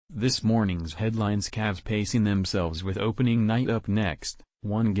This morning's headlines: Cavs pacing themselves with opening night up next,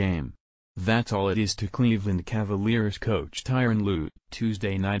 one game. That's all it is to Cleveland Cavaliers coach Tyronn Lue.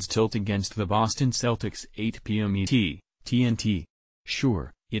 Tuesday night's tilt against the Boston Celtics, 8 p.m. ET, TNT.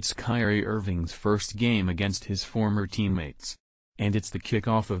 Sure, it's Kyrie Irving's first game against his former teammates. And it's the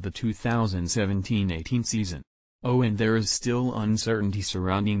kickoff of the 2017-18 season. Oh, and there is still uncertainty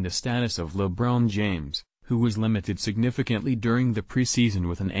surrounding the status of LeBron James, who was limited significantly during the preseason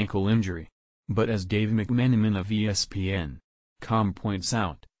with an ankle injury. But as Dave McMenamin of ESPN.com points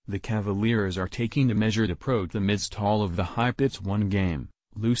out, the Cavaliers are taking a measured approach amidst all of the hype. It's one game,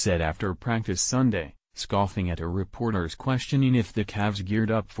 Lue said after practice Sunday, scoffing at a reporter's questioning if the Cavs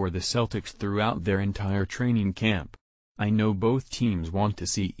geared up for the Celtics throughout their entire training camp. I know both teams want to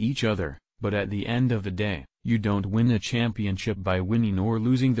see each other, but at the end of the day, you don't win a championship by winning or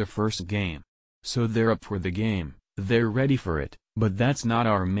losing the first game. So they're up for the game, they're ready for it, but that's not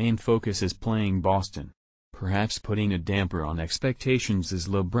our main focus as playing Boston. Perhaps putting a damper on expectations is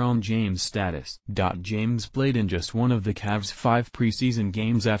LeBron James' status. James played in just one of the Cavs' 5 preseason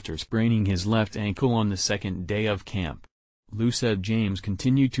games after spraining his left ankle on the second day of camp. Lue said James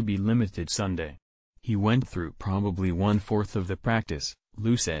continued to be limited Sunday. He went through probably 1/4 of the practice,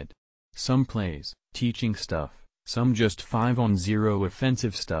 Lue said. Some plays, teaching stuff, some just 5-on-0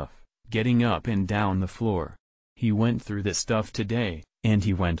 offensive stuff, getting up and down the floor. He went through the stuff today, and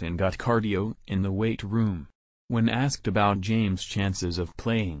he went and got cardio in the weight room. When asked about James' chances of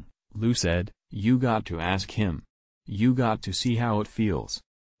playing, Lue said, "You got to ask him. You got to see how it feels.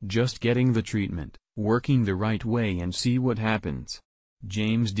 Just getting the treatment, working the right way and see what happens."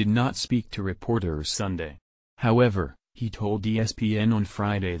 James did not speak to reporters Sunday. However, he told ESPN on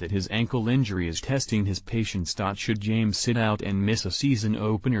Friday that his ankle injury is testing his patience. Should James sit out and miss a season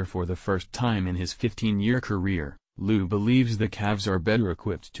opener for the first time in his 15-year career, Lue believes the Cavs are better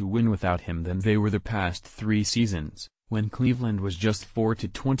equipped to win without him than they were the past 3 seasons, when Cleveland was just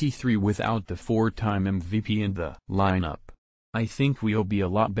 4-23 without the 4-time MVP in the lineup. "I think we'll be a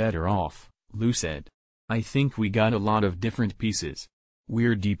lot better off," Lue said. "I think we got a lot of different pieces.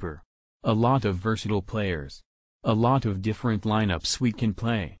 We're deeper. A lot of versatile players. A lot of different lineups we can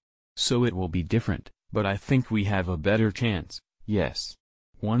play. So it will be different, but I think we have a better chance, yes."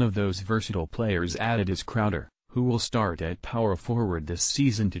 One of those versatile players added is Crowder, who will start at power forward this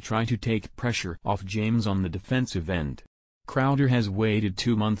season to try to take pressure off James on the defensive end. Crowder has waited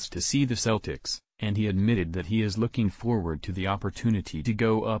 2 months to see the Celtics, and he admitted that he is looking forward to the opportunity to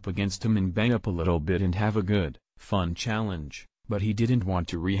go up against him and bang up a little bit and have a good, fun challenge, but he didn't want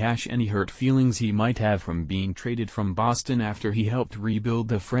to rehash any hurt feelings he might have from being traded from Boston after he helped rebuild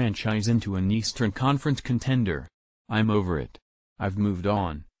the franchise into an Eastern Conference contender. "I'm over it. I've moved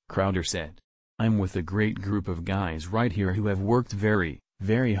on," Crowder said. "I'm with a great group of guys right here who have worked very,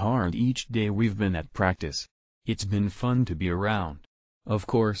 very hard each day we've been at practice. It's been fun to be around. Of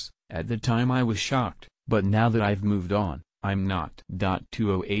course, at the time I was shocked, but now that I've moved on, I'm not."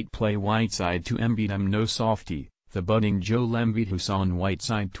 208 Play Whiteside to Embiid. "I'm no softie." The budding Joel Embiid-Hassan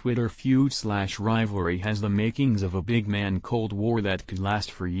Whiteside Twitter feud/rivalry has the makings of a big man Cold War that could last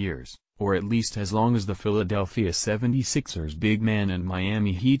for years, or at least as long as the Philadelphia 76ers big man and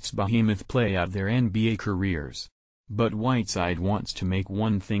Miami Heat's behemoth play out their NBA careers. But Whiteside wants to make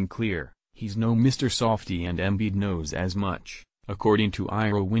one thing clear: he's no Mr. Softy, and Embiid knows as much, according to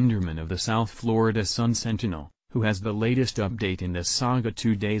Ira Winderman of the South Florida Sun-Sentinel, who has the latest update in the saga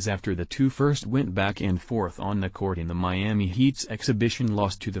 2 days after the two first went back and forth on the court in the Miami Heat's exhibition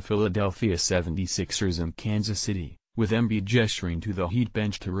loss to the Philadelphia 76ers in Kansas City, with Embiid gesturing to the Heat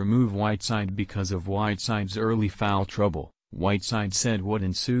bench to remove Whiteside because of Whiteside's early foul trouble. Whiteside said what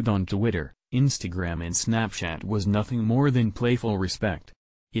ensued on Twitter, Instagram and Snapchat was nothing more than playful respect.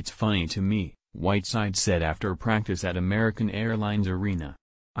 "It's funny to me," Whiteside said after practice at American Airlines Arena.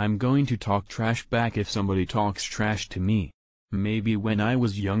 "I'm going to talk trash back if somebody talks trash to me. Maybe when I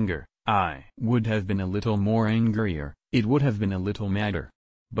was younger, I would have been a little more angrier, it would have been a little madder.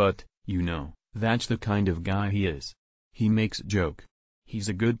 But, you know, that's the kind of guy he is. He makes a joke. He's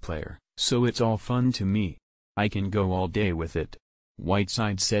a good player, so it's all fun to me. I can go all day with it."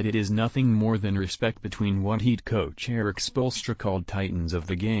 Whiteside said it is nothing more than respect between what Heat coach Eric Spoelstra called titans of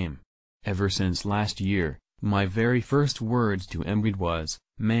the game. "Ever since last year, my very first words to Embiid was,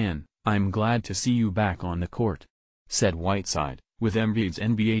 'Man, I'm glad to see you back on the court,'" said Whiteside, with Embiid's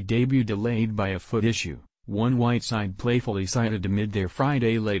NBA debut delayed by a foot issue, one Whiteside playfully cited amid their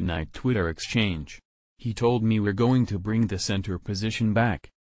Friday late-night Twitter exchange. "He told me we're going to bring the center position back.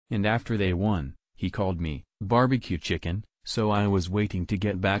 And after they won, he called me barbecue chicken, so I was waiting to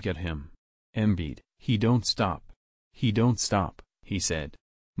get back at him. Embiid, he don't stop. He don't stop," he said.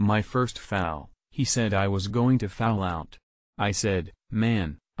 My first foul, he said I was going to foul out. I said,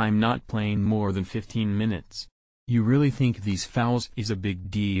 man, I'm not playing more than 15 minutes. You really think these fouls is a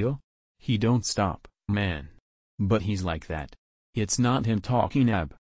big deal? He don't stop, man. But he's like that. It's not him talking ab.